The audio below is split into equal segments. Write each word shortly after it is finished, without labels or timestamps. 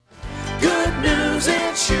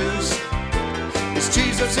shoes. It's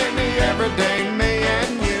Jesus in the everyday me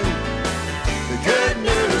and you. The good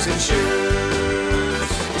news in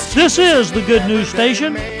shoes. This is the Good News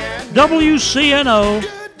Station, WCNO,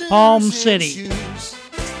 Palm City.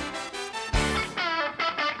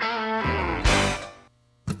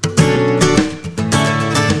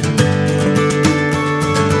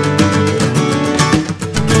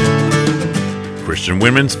 Christian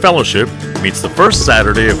Women's Fellowship meets the first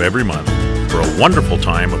Saturday of every month for a wonderful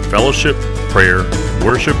time of fellowship, prayer,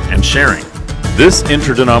 worship, and sharing. This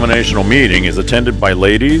interdenominational meeting is attended by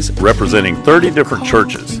ladies representing 30 different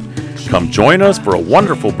churches. Come join us for a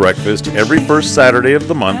wonderful breakfast every first Saturday of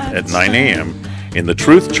the month at 9 a.m. in the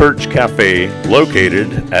Truth Church Cafe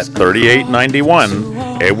located at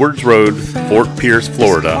 3891 Edwards Road, Fort Pierce,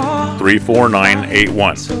 Florida,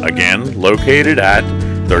 34981. Again, located at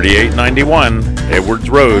 3891 Edwards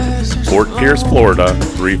Road, Fort Pierce, Florida,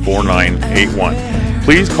 34981.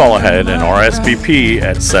 Please call ahead and RSVP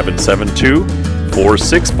at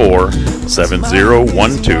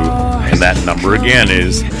 772-464-7012. And that number again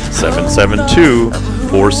is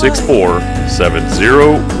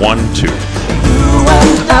 772-464-7012. You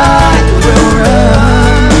and I will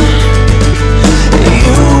run.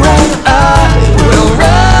 You and I will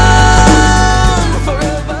run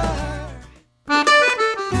forever.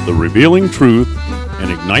 The Revealing Truth and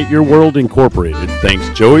Ignite Your World Incorporated thanks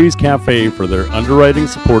Joey's Cafe for their underwriting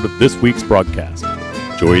support of this week's broadcast.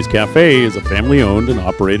 Joey's Cafe is a family-owned and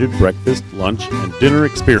operated breakfast, lunch, and dinner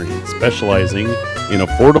experience specializing in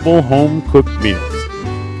affordable home-cooked meals.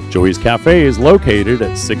 Joey's Cafe is located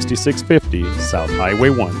at 6650 South Highway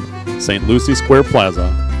 1, St. Lucie Square Plaza,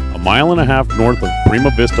 a mile and a half north of Prima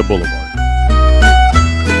Vista Boulevard.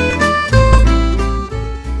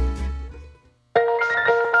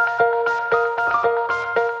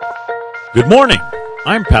 Good morning.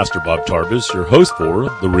 I'm Pastor Bob Tarbus, your host for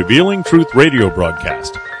the Revealing Truth radio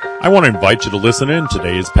broadcast. I want to invite you to listen in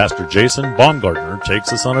today as Pastor Jason Baumgartner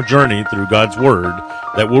takes us on a journey through God's Word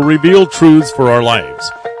that will reveal truths for our lives.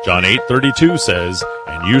 John 8:32 says,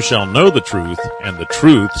 "And you shall know the truth, and the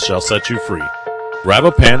truth shall set you free." Grab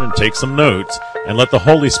a pen and take some notes, and let the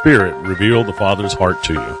Holy Spirit reveal the Father's heart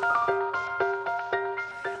to you.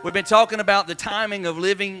 We've been talking about the timing of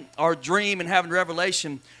living our dream and having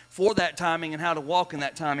revelation for that timing and how to walk in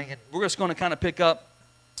that timing. And we're just going to kind of pick up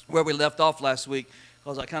where we left off last week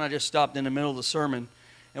because I kind of just stopped in the middle of the sermon.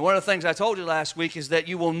 And one of the things I told you last week is that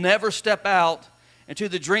you will never step out into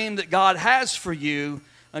the dream that God has for you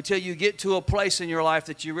until you get to a place in your life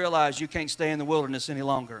that you realize you can't stay in the wilderness any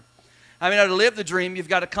longer. I mean, to live the dream, you've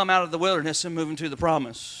got to come out of the wilderness and move into the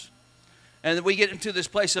promise. And then we get into this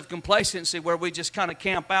place of complacency where we just kind of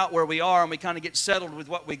camp out where we are and we kind of get settled with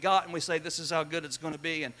what we got and we say this is how good it's going to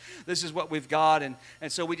be and this is what we've got. And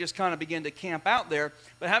so we just kind of begin to camp out there.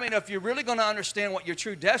 But how many know if you're really going to understand what your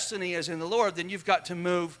true destiny is in the Lord, then you've got to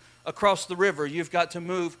move across the river. You've got to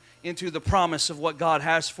move into the promise of what God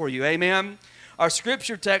has for you. Amen? Our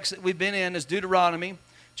scripture text that we've been in is Deuteronomy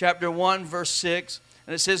chapter 1, verse 6.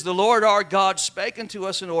 And it says, "The Lord our God spake unto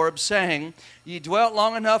us in Horeb, saying, Ye dwelt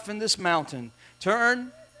long enough in this mountain.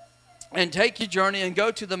 Turn and take your journey and go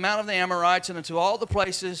to the mount of the Amorites and unto all the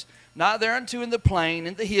places, not thereunto in the plain,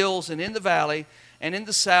 in the hills, and in the valley, and in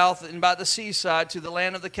the south, and by the seaside, to the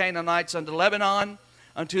land of the Canaanites, unto Lebanon,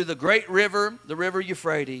 unto the great river, the river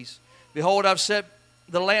Euphrates. Behold, I've set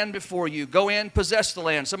the land before you. Go in, possess the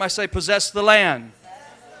land." Somebody say, possess the land.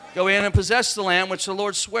 "Go in and possess the land which the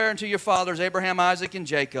Lord sware unto your fathers, Abraham, Isaac, and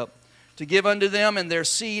Jacob, to give unto them and their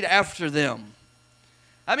seed after them."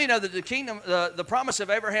 I mean, that the kingdom, the promise of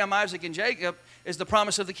Abraham, Isaac, and Jacob is the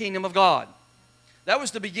promise of the kingdom of God. That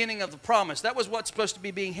was the beginning of the promise. That was what's supposed to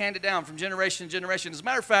be being handed down from generation to generation. As a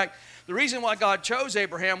matter of fact, the reason why God chose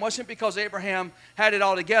Abraham wasn't because Abraham had it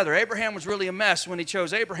all together. Abraham was really a mess when he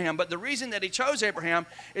chose Abraham. But the reason that he chose Abraham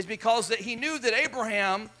is because that he knew that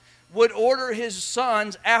Abraham would order his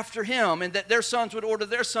sons after him and that their sons would order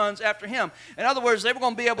their sons after him. In other words, they were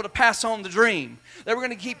going to be able to pass on the dream. They were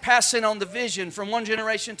going to keep passing on the vision from one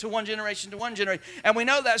generation to one generation to one generation. And we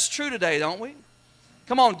know that's true today, don't we?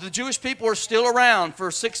 Come on, the Jewish people are still around. For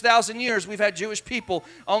 6,000 years, we've had Jewish people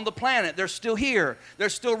on the planet. They're still here. They're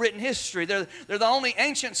still written history. They're the only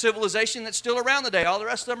ancient civilization that's still around today. All the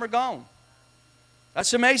rest of them are gone.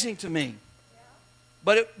 That's amazing to me.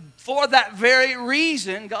 But for that very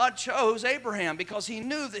reason, God chose Abraham, because he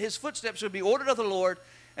knew that his footsteps would be ordered of the Lord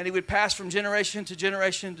and he would pass from generation to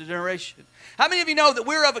generation to generation. How many of you know that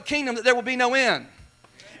we're of a kingdom that there will be no end?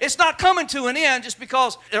 It's not coming to an end just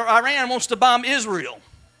because Iran wants to bomb Israel.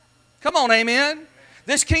 Come on, amen.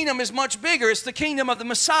 This kingdom is much bigger. It's the kingdom of the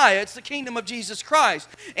Messiah. It's the kingdom of Jesus Christ.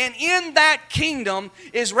 And in that kingdom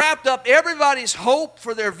is wrapped up everybody's hope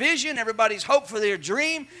for their vision, everybody's hope for their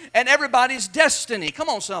dream, and everybody's destiny. Come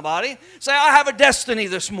on, somebody. Say, I have a destiny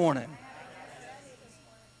this morning.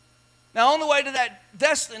 Now, on the way to that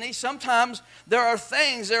destiny, sometimes there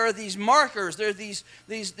are these markers, there are these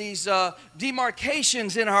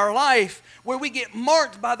demarcations in our life where we get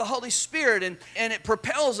marked by the Holy Spirit, and it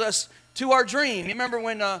propels us to our dream. You remember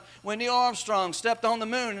when Neil Armstrong stepped on the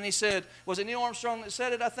moon, and he said, was it Neil Armstrong that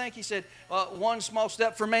said it, I think? He said, one small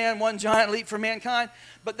step for man, one giant leap for mankind.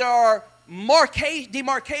 But there are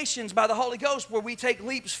demarcations by the Holy Ghost where we take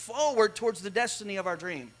leaps forward towards the destiny of our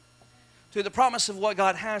dream, to the promise of what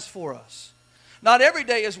God has for us. Not every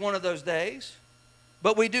day is one of those days,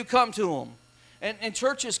 but we do come to them. And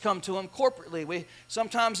churches come to them corporately.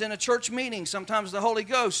 Sometimes in a church meeting, sometimes the Holy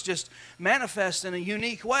Ghost just manifests in a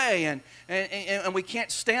unique way. And we can't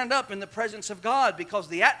stand up in the presence of God because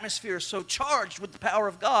the atmosphere is so charged with the power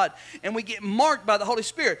of God. And we get marked by the Holy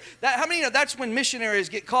Spirit. How many know that's when missionaries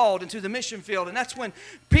get called into the mission field? And that's when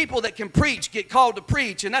people that can preach get called to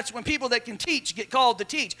preach. And that's when people that can teach get called to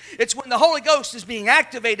teach. It's when the Holy Ghost is being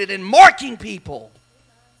activated and marking people.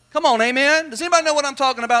 Come on, amen? Does anybody know what I'm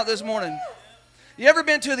talking about this morning? You ever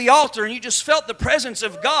been to the altar and you just felt the presence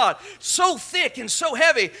of God so thick and so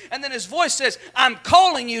heavy, and then His voice says, I'm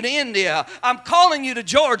calling you to India, I'm calling you to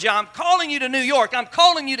Georgia, I'm calling you to New York, I'm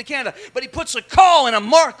calling you to Canada. But He puts a call and a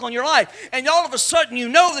mark on your life, and all of a sudden you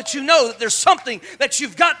know that there's something that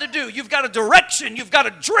you've got to do. You've got a direction, you've got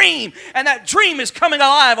a dream, and that dream is coming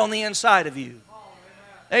alive on the inside of you.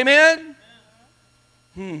 Amen?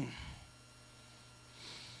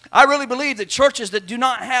 I really believe that churches that do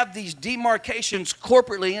not have these demarcations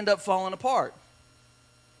corporately end up falling apart.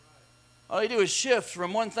 All they do is shift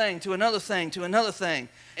from one thing to another thing to another thing.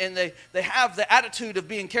 And they have the attitude of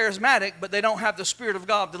being charismatic, but they don't have the Spirit of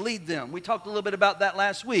God to lead them. We talked a little bit about that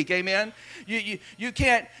last week, amen? You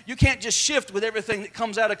can't just shift with everything that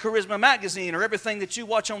comes out of Charisma Magazine, or everything that you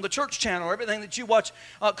watch on the church channel, or everything that you watch,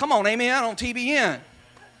 come on, amen, on TBN.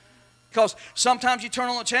 Because sometimes you turn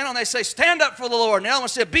on the channel and they say, stand up for the Lord. And the other one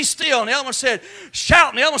said, be still. And the other one said, shout.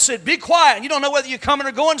 And the other one said, be quiet. And you don't know whether you're coming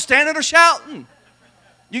or going, standing or shouting.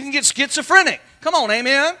 You can get schizophrenic. Come on,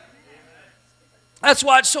 amen? That's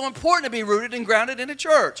why it's so important to be rooted and grounded in a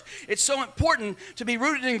church. It's so important to be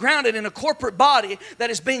rooted and grounded in a corporate body that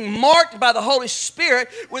is being marked by the Holy Spirit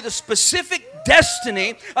with a specific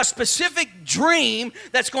destiny, a specific dream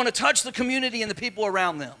that's going to touch the community and the people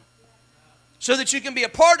around them, so that you can be a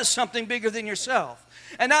part of something bigger than yourself.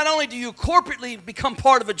 And not only do you corporately become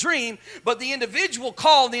part of a dream, but the individual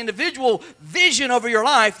call, the individual vision over your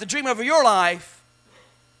life, the dream over your life,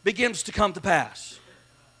 begins to come to pass.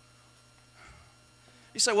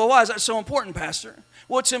 You say, well, why is that so important, Pastor?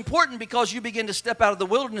 Well, it's important because you begin to step out of the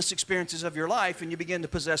wilderness experiences of your life and you begin to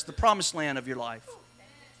possess the promised land of your life.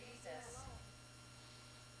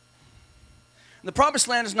 And the promised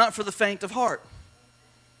land is not for the faint of heart.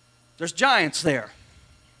 There's giants there.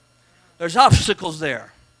 There's obstacles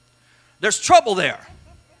there. There's trouble there.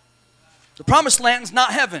 The promised land is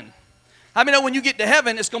not heaven. How many know when you get to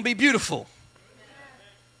heaven, it's going to be beautiful?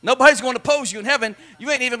 Nobody's going to oppose you in heaven. You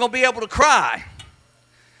ain't even going to be able to cry.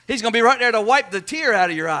 He's going to be right there to wipe the tear out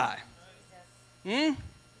of your eye.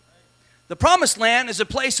 The promised land is a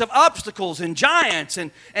place of obstacles and giants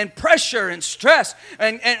and pressure and stress,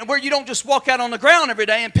 and where you don't just walk out on the ground every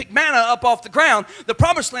day and pick manna up off the ground. The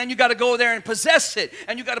promised land, you got to go there and possess it,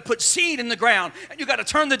 and you got to put seed in the ground, and you got to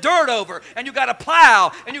turn the dirt over, and you got to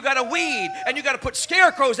plow, and you got to weed, and you got to put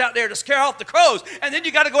scarecrows out there to scare off the crows, and then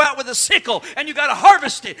you got to go out with a sickle, and you got to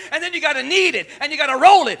harvest it, and then you got to knead it, and you got to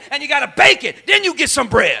roll it, and you got to bake it. Then you get some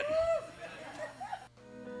bread.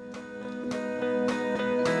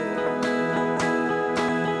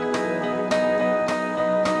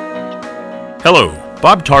 Hello,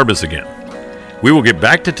 Bob Tarbus again. We will get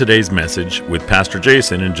back to today's message with Pastor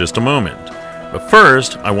Jason in just a moment. But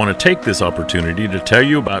first, I want to take this opportunity to tell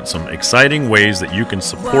you about some exciting ways that you can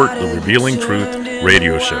support the Revealing Truth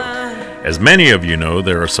radio show. As many of you know,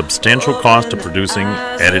 there are substantial costs to producing,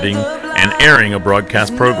 editing, and airing a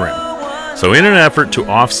broadcast program. So in an effort to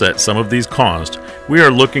offset some of these costs, we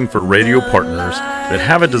are looking for radio partners that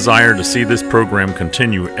have a desire to see this program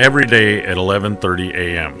continue every day at 11:30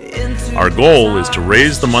 a.m. Our goal is to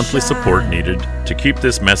raise the monthly support needed to keep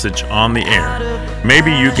this message on the air.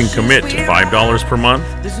 Maybe you can commit to $5 per month,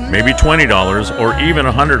 maybe $20, or even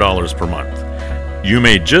 $100 per month. You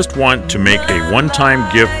may just want to make a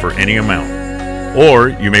one-time gift for any amount. Or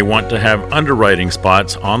you may want to have underwriting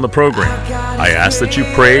spots on the program. I ask that you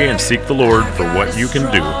pray and seek the Lord for what you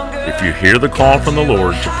can do If you hear the call from the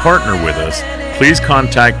Lord to partner with us, please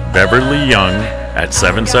contact Beverly Young at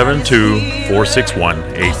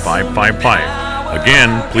 772-461-8555.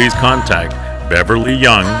 Again, please contact Beverly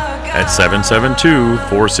Young at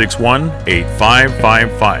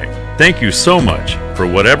 772-461-8555. Thank you so much for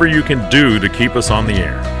whatever you can do to keep us on the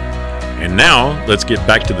air. And now, let's get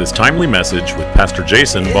back to this timely message with Pastor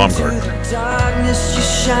Jason Baumgartner.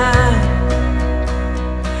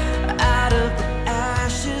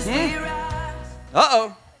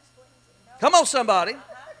 Uh-oh. Come on, somebody.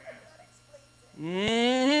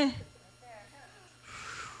 Mm-hmm.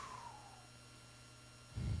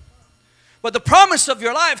 But the promise of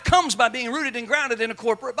your life comes by being rooted and grounded in a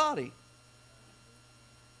corporate body.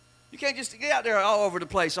 You can't just get out there all over the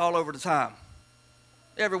place, all over the time.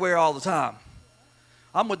 Everywhere, all the time.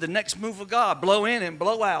 I'm with the next move of God. Blow in and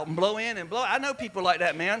blow out and blow in and blow out. I know people like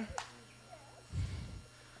that, man.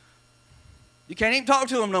 You can't even talk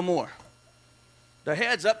to them no more. Their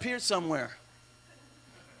head's up here somewhere.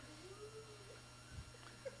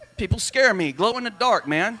 People scare me. Glow in the dark,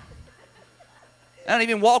 man. They don't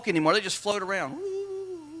even walk anymore. They just float around.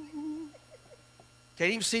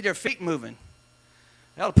 Can't even see their feet moving.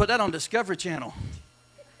 They ought to put that on Discovery Channel.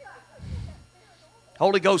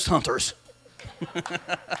 Holy Ghost hunters.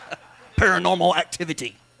 Paranormal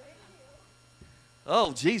activity.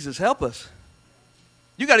 Oh, Jesus, help us.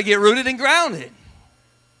 You got to get rooted and grounded.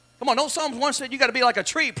 Come on, don't Psalms 1 said you got to be like a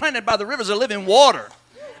tree planted by the rivers of living water.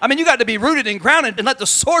 I mean, you got to be rooted and grounded and let the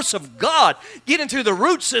source of God get into the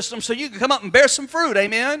root system so you can come up and bear some fruit.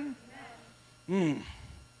 Amen? But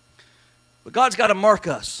God's got to mark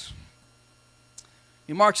us.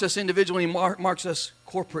 He marks us individually. He marks us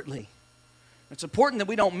corporately. It's important that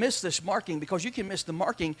we don't miss this marking, because you can miss the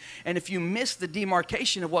marking, and if you miss the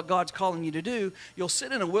demarcation of what God's calling you to do, you'll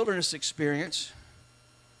sit in a wilderness experience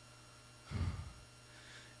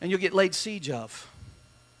and you'll get laid siege of.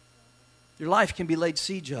 Your life can be laid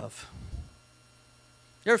siege of.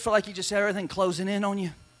 You ever feel like you just have everything closing in on you?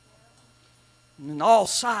 And on all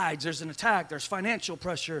sides, there's an attack. There's financial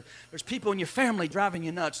pressure. There's people in your family driving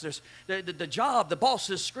you nuts. There's the job. The boss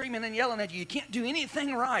is screaming and yelling at you. You can't do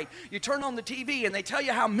anything right. You turn on the TV and they tell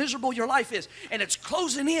you how miserable your life is. And it's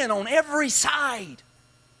closing in on every side.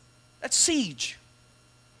 That's siege.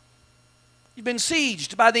 You've been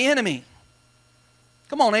sieged by the enemy.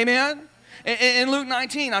 Come on, amen? In Luke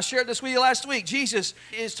 19, I shared this with you last week. Jesus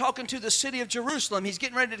is talking to the city of Jerusalem. He's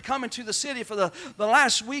getting ready to come into the city for the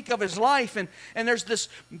last week of his life. And there's this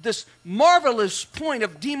marvelous point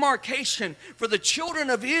of demarcation for the children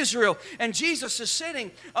of Israel. And Jesus is sitting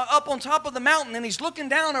up on top of the mountain, and he's looking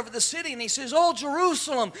down over the city, and he says, "Oh,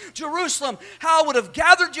 Jerusalem, Jerusalem, how I would have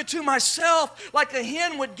gathered you to myself like a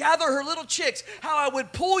hen would gather her little chicks, how I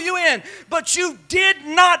would pull you in. But you did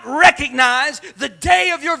not recognize the day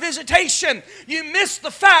of your visitation. You missed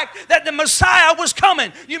the fact that the Messiah was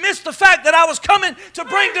coming. You missed the fact that I was coming to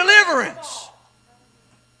bring deliverance.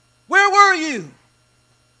 Where were you?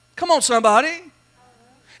 Come on, somebody."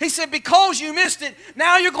 He said, because you missed it,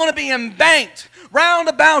 now you're going to be embanked round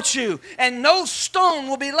about you, and no stone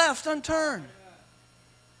will be left unturned.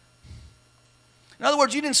 In other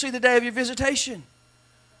words, you didn't see the day of your visitation.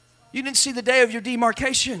 You didn't see the day of your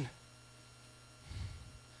demarcation.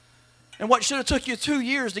 And what should have took you 2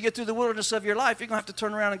 years to get through the wilderness of your life, you're going to have to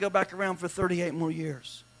turn around and go back around for 38 more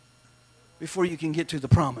years before you can get to the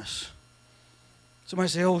promise. Somebody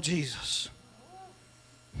say, "Oh, Jesus."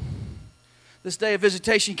 This day of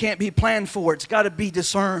visitation can't be planned for. It's got to be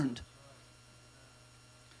discerned.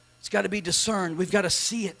 It's got to be discerned. We've got to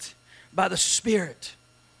see it by the Spirit.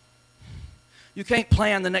 You can't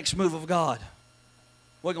plan the next move of God.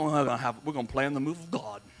 We're going to plan the move of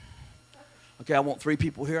God. Okay, I want 3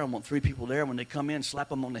 people here. I want 3 people there. When they come in, slap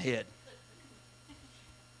them on the head.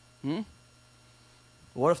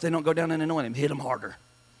 What if they don't go down and anoint him? Hit them harder.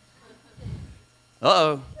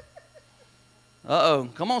 Uh-oh. Uh-oh.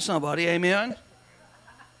 Come on, somebody. Amen.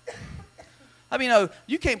 I mean,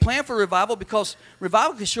 you can't plan for revival, because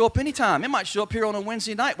revival can show up anytime. It might show up here on a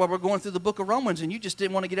Wednesday night while we're going through the book of Romans, and you just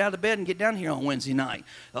didn't want to get out of bed and get down here on Wednesday night.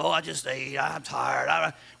 Oh, I just ate. I'm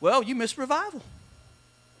tired. Well, you missed revival.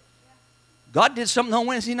 God did something on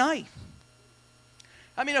Wednesday night.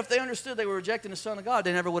 I mean, if they understood they were rejecting the Son of God,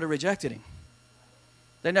 they never would have rejected him.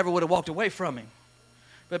 They never would have walked away from him.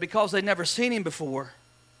 But because they'd never seen him before,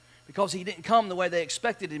 because he didn't come the way they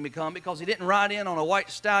expected him to come, because he didn't ride in on a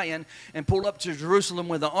white stallion and pull up to Jerusalem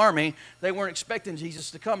with an army, they weren't expecting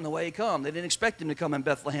Jesus to come the way he come. They didn't expect him to come in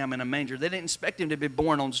Bethlehem in a manger. They didn't expect him to be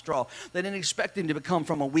born on straw. They didn't expect him to come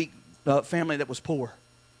from a weak family that was poor.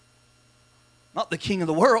 Not the king of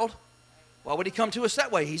the world. Why would he come to us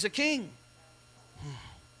that way? He's a king.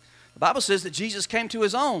 Bible says that Jesus came to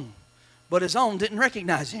his own, but his own didn't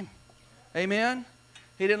recognize him. Amen?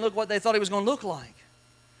 He didn't look what they thought he was going to look like.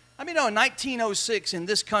 I mean, in 1906 in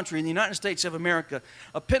this country, in the United States of America,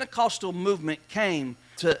 a Pentecostal movement came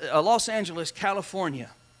to Los Angeles, California,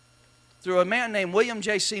 through a man named William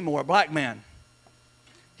J. Seymour, a black man.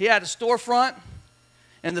 He had a storefront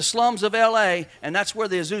in the slums of L.A., and that's where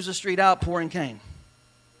the Azusa Street outpouring came.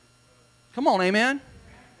 Come on, amen?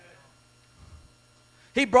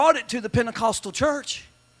 He brought it to the Pentecostal church.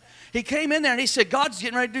 He came in there and he said, God's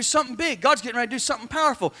getting ready to do something big. God's getting ready to do something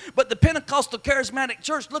powerful. But the Pentecostal charismatic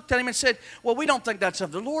church looked at him and said, well, we don't think that's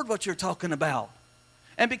of the Lord what you're talking about.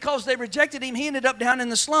 And because they rejected him, he ended up down in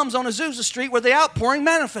the slums on Azusa Street where the outpouring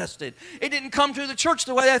manifested. It didn't come to the church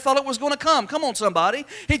the way they thought it was going to come. Come on, somebody.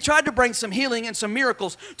 He tried to bring some healing and some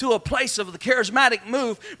miracles to a place of the charismatic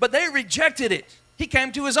move, but they rejected it. He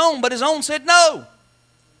came to his own, but his own said no.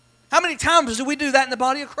 How many times do we do that in the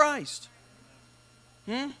body of Christ?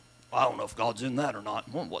 Well, I don't know if God's in that or not.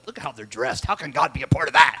 Well, look how they're dressed. How can God be a part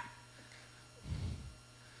of that?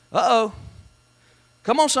 Uh-oh.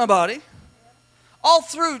 Come on, somebody. All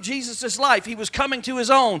through Jesus' life, he was coming to his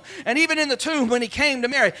own. And even in the tomb when he came to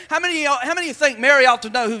Mary. How many of you think Mary ought to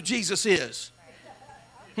know who Jesus is?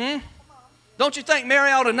 Don't you think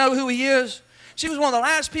Mary ought to know who he is? She was one of the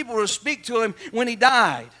last people to speak to him when he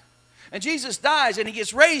died. And Jesus dies and he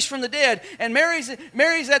gets raised from the dead. And Mary's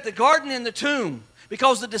at the garden in the tomb.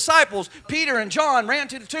 Because the disciples, Peter and John, ran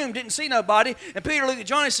to the tomb, didn't see nobody. And Peter looked at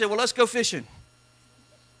John and said, well, let's go fishing.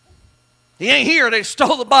 He ain't here. They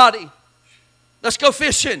stole the body. Let's go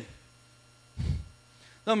fishing.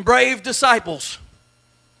 Them brave disciples.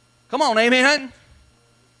 Come on, amen.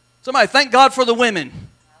 Somebody thank God for the women.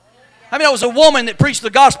 I mean, it was a woman that preached the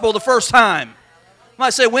gospel the first time.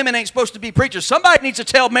 Somebody say women ain't supposed to be preachers. Somebody needs to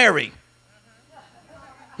tell Mary.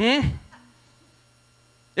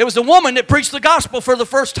 It was a woman that preached the gospel for the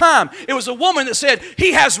first time. It was a woman that said,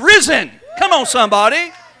 he has risen. Come on,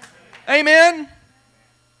 somebody. Amen.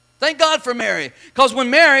 Thank God for Mary. Because when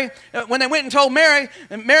they went and told Mary,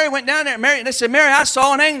 and Mary went down there, they said, Mary, I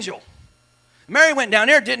saw an angel. Mary went down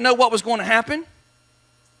there, didn't know what was going to happen.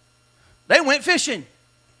 They went fishing.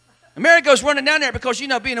 And Mary goes running down there because,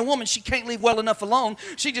 being a woman, she can't leave well enough alone.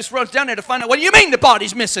 She just runs down there to find out, what do you mean the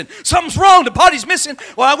body's missing? Something's wrong, the body's missing.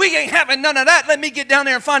 Well, we ain't having none of that. Let me get down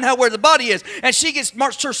there and find out where the body is. And she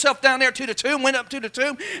marched herself down there to the tomb, went up to the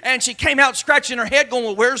tomb, and she came out scratching her head going,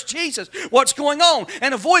 well, where's Jesus? What's going on?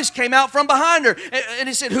 And a voice came out from behind her, and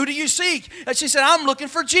he said, who do you seek? And she said, I'm looking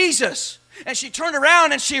for Jesus. And she turned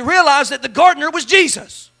around and she realized that the gardener was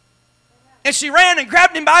Jesus. And she ran and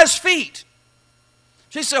grabbed him by his feet.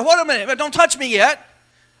 She said, wait a minute, don't touch me yet.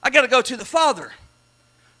 I got to go to the Father.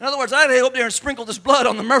 In other words, I got to go up there and sprinkle this blood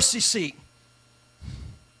on the mercy seat.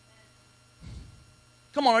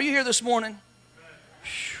 Come on, are you here this morning?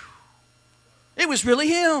 It was really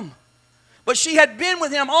him. But she had been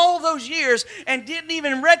with him all those years and didn't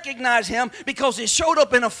even recognize him because he showed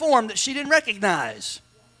up in a form that she didn't recognize.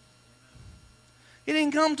 He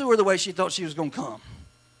didn't come to her the way she thought she was going to come.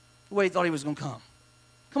 The way he thought he was going to come.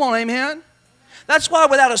 Come on, amen? That's why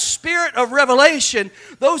without a spirit of revelation,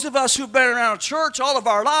 those of us who've been around church all of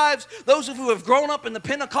our lives, those of who have grown up in the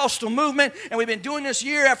Pentecostal movement, and we've been doing this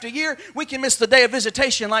year after year, we can miss the day of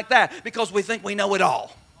visitation like that because we think we know it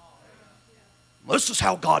all. This is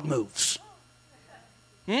how God moves.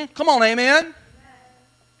 Come on, amen?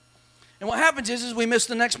 And what happens is we miss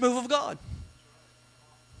the next move of God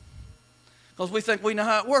because we think we know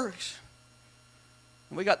how it works.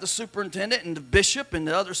 We got the superintendent and the bishop and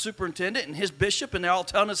the other superintendent and his bishop, and they're all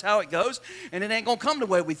telling us how it goes, and it ain't going to come the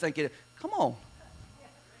way we think it is. Come on.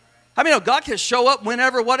 I mean, God can show up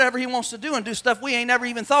whenever, whatever he wants to do and do stuff we ain't never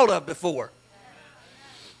even thought of before.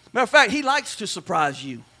 Matter of fact, he likes to surprise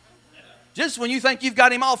you. Just when you think you've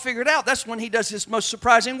got him all figured out, that's when he does his most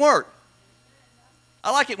surprising work.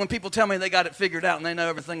 I like it when people tell me they got it figured out and they know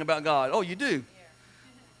everything about God. Oh, you do?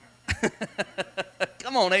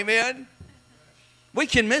 Come on, amen. We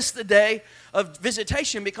can miss the day of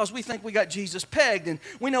visitation because we think we got Jesus pegged and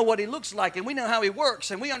we know what he looks like and we know how he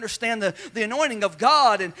works and we understand the anointing of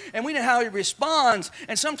God and we know how he responds.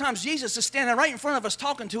 And sometimes Jesus is standing right in front of us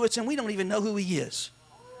talking to us and we don't even know who he is.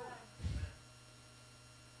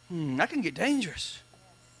 That can get dangerous.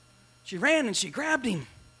 She ran and she grabbed him.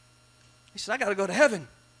 He said, I got to go to heaven.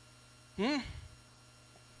 Now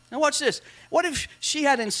watch this. What if she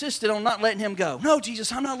had insisted on not letting him go? No, Jesus,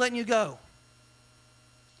 I'm not letting you go.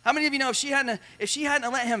 How many of you know if she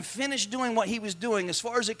hadn't let him finish doing what he was doing as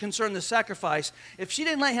far as it concerned the sacrifice, if she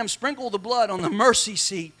didn't let him sprinkle the blood on the mercy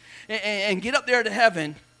seat and get up there to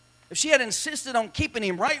heaven, if she had insisted on keeping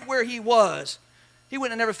him right where he was, he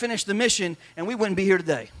wouldn't have never finished the mission, and we wouldn't be here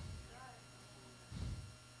today.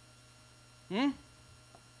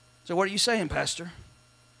 So what are you saying, Pastor?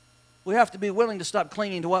 We have to be willing to stop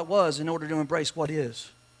clinging to what was in order to embrace what is.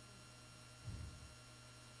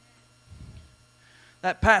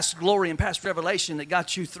 That past glory and past revelation that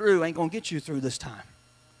got you through ain't going to get you through this time.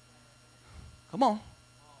 Come on.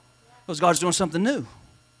 Because God's doing something new.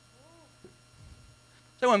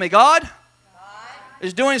 Say with me, God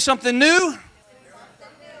is doing something new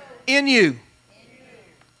in you.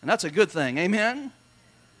 And that's a good thing. Amen?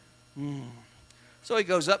 So he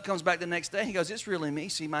goes up, comes back the next day. He goes, it's really me.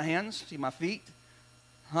 See my hands? See my feet?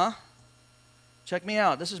 Huh? Check me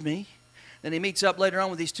out. This is me. Then he meets up later on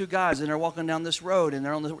with these two guys, and they're walking down this road, and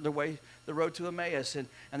they're on the road to Emmaus, and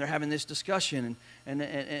they're having this discussion, and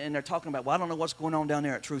they're talking about, well, I don't know what's going on down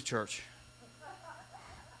there at Truth Church.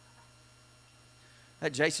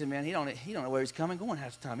 That Jason, man, he don't know where he's coming, going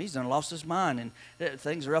half the time. He's done lost his mind, and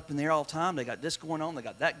things are up in the air all the time. They got this going on, they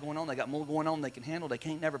got that going on, they got more going on they can handle. They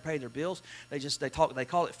can't never pay their bills. They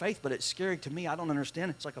call it faith, but it's scary to me. I don't understand.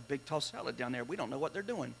 It's like a big tossed salad down there. We don't know what they're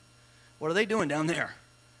doing. What are they doing down there?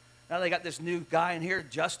 Now they got this new guy in here,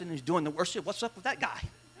 Justin, who's doing the worship. What's up with that guy?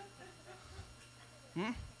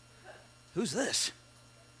 Who's this?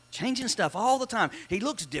 Changing stuff all the time. He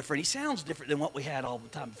looks different. He sounds different than what we had all the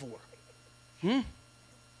time before.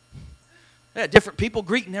 Yeah, different people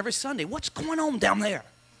greeting every Sunday. What's going on down there?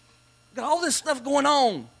 Got all this stuff going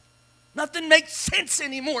on. Nothing makes sense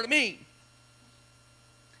anymore to me.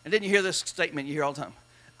 And then you hear this statement you hear all the time.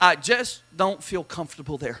 I just don't feel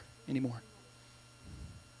comfortable there anymore.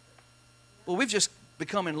 Well, we've just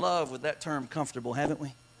become in love with that term comfortable, haven't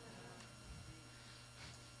we?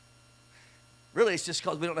 Really, it's just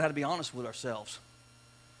because we don't know how to be honest with ourselves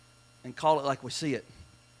and call it like we see it.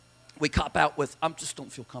 We cop out with, I just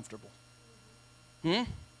don't feel comfortable.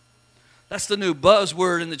 That's the new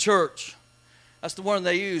buzzword in the church. That's the one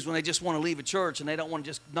they use when they just want to leave a church and they don't want to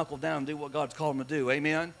just knuckle down and do what God's called them to do.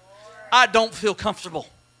 Amen? I don't feel comfortable.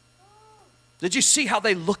 Did you see how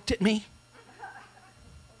they looked at me?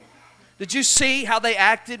 Did you see how they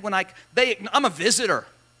acted when I'm a visitor.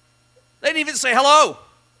 They didn't even say hello.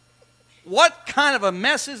 What kind of a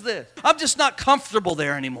mess is this? I'm just not comfortable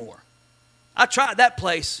there anymore. I tried that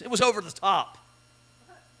place. It was over the top.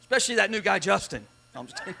 Especially that new guy, Justin. No, I'm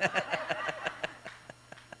just kidding.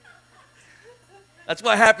 That's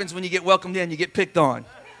what happens when you get welcomed in. You get picked on.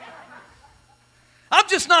 I'm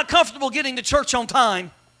just not comfortable getting to church on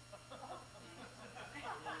time.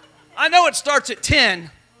 I know it starts at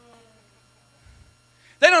 10.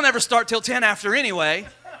 They don't ever start till 10 after anyway.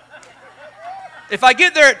 If I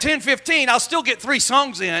get there at 10:15, I'll still get 3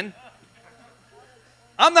 songs in.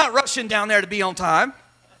 I'm not rushing down there to be on time.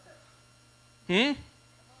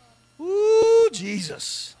 Ooh,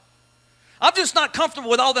 Jesus. I'm just not comfortable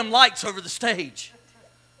with all them lights over the stage.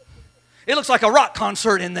 It looks like a rock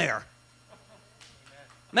concert in there.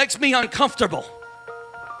 Makes me uncomfortable.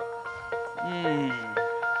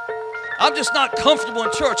 I'm just not comfortable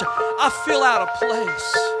in church. I feel out of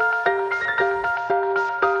place.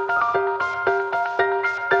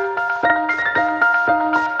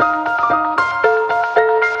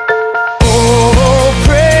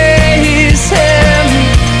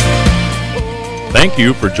 Thank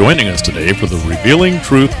you for joining us today for the Revealing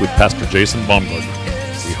Truth with Pastor Jason Baumgartner.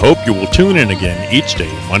 We hope you will tune in again each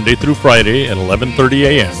day, Monday through Friday at 11:30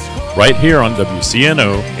 a.m., right here on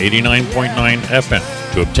WCNO 89.9 FM.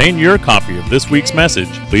 To obtain your copy of this week's message,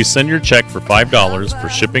 please send your check for $5 for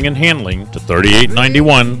shipping and handling to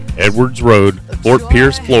 3891 Edwards Road, Fort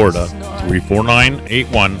Pierce, Florida,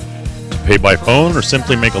 34981. To pay by phone or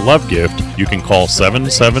simply make a love gift, you can call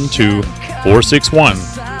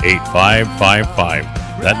 772-461-8555.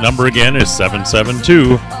 That number again is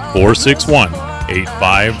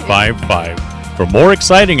 772-461-8555. For more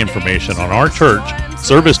exciting information on our church,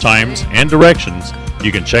 service times, and directions,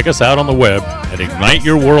 you can check us out on the web at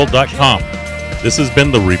igniteyourworld.com. This has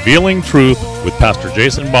been The Revealing Truth with Pastor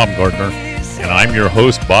Jason Baumgartner, and I'm your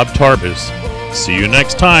host, Bob Tarbis. See you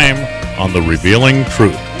next time on The Revealing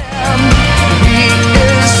Truth.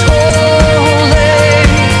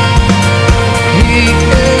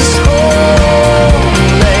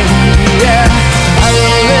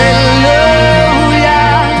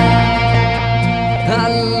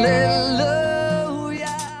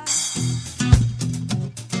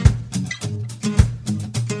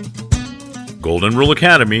 Golden Rule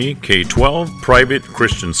Academy K-12 Private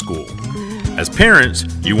Christian School. As parents,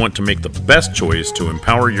 you want to make the best choice to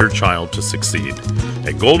empower your child to succeed.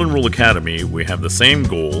 At Golden Rule Academy, we have the same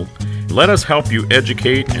goal. Let us help you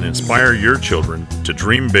educate and inspire your children to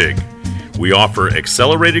dream big. We offer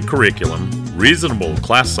accelerated curriculum, reasonable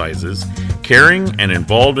class sizes, caring and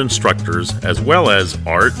involved instructors, as well as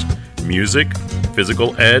art, music,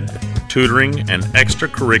 physical ed, tutoring, and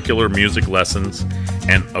extracurricular music lessons,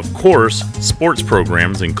 and of course, sports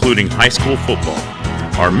programs including high school football.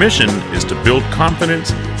 Our mission is to build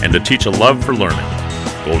confidence and to teach a love for learning.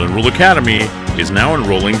 Golden Rule Academy is now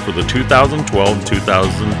enrolling for the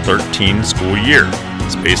 2012-2013 school year.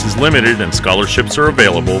 Space is limited and scholarships are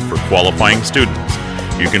available for qualifying students.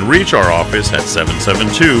 You can reach our office at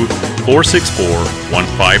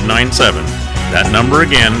 772-464-1597. That number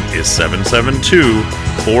again is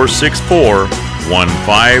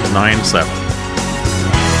 772-464-1597.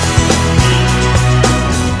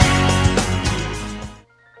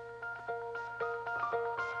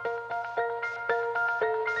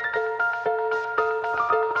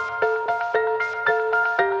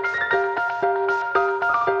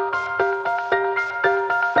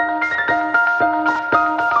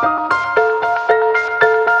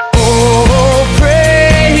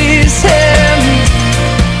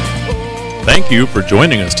 Thank you for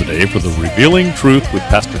joining us today for the Revealing Truth with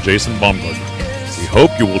Pastor Jason Baumgartner. We hope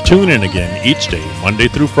you will tune in again each day, Monday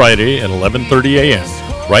through Friday at 11:30 a.m.,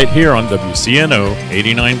 right here on WCNO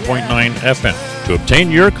 89.9 FM. To obtain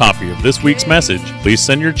your copy of this week's message, please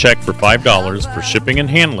send your check for $5 for shipping and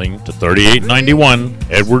handling to 3891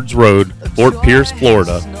 Edwards Road, Fort Pierce,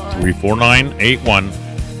 Florida 34981.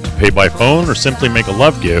 To pay by phone or simply make a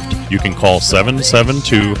love gift, you can call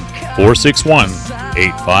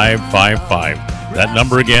 772-461-8555. That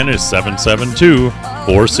number again is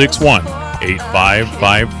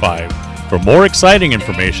 772-461-8555. For more exciting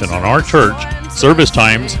information on our church, service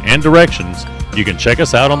times, and directions, you can check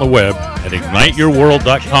us out on the web at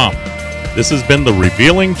igniteyourworld.com. This has been The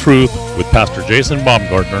Revealing Truth with Pastor Jason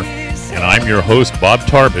Baumgartner, and I'm your host, Bob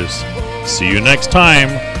Tarbis. See you next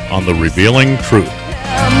time on The Revealing Truth.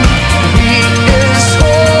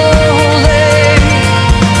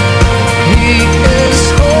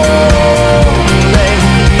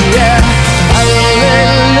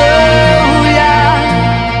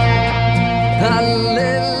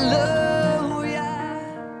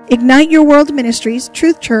 Ignite Your World Ministries,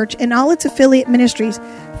 Truth Church, and all its affiliate ministries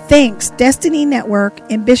thanks Destiny Network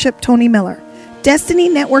and Bishop Tony Miller. Destiny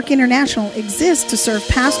Network International exists to serve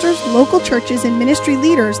pastors, local churches, and ministry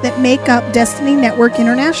leaders that make up Destiny Network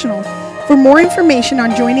International. For more information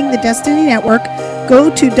on joining the Destiny Network,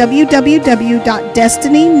 go to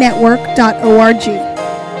www.destinynetwork.org.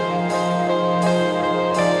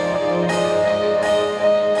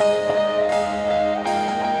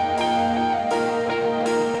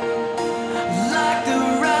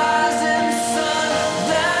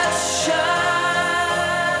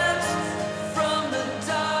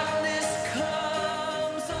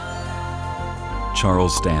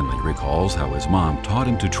 Charles Stanley recalls how his mom taught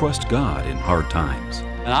him to trust God in hard times.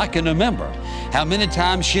 And I can remember how many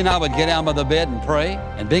times she and I would get out of the bed and pray.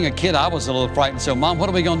 And being a kid, I was a little frightened. So, Mom, what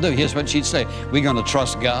are we going to do? Here's what she'd say. We're going to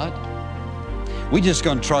trust God. We're just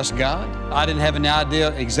going to trust God. I didn't have any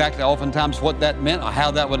idea exactly oftentimes what that meant or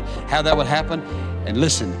how that would happen. And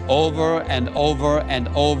listen, over and over and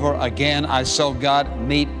over again, I saw God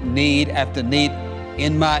meet need after need.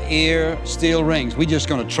 In my ear still rings. We're just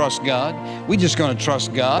going to trust God. We're just going to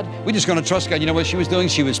trust God. We're just going to trust God. You know what she was doing?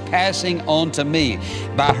 She was passing on to me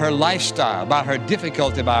by her lifestyle, by her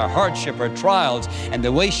difficulty, by her hardship, her trials, and the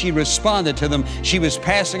way she responded to them. She was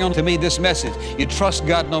passing on to me this message. You trust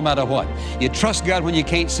God no matter what. You trust God when you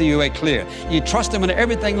can't see your way clear. You trust Him when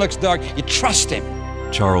everything looks dark. You trust Him.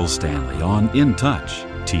 Charles Stanley on In Touch,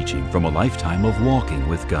 teaching from a lifetime of walking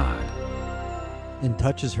with God. In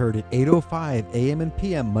Touch is heard at 8:05 a.m. and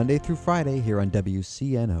p.m. Monday through Friday here on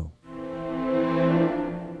WCNO.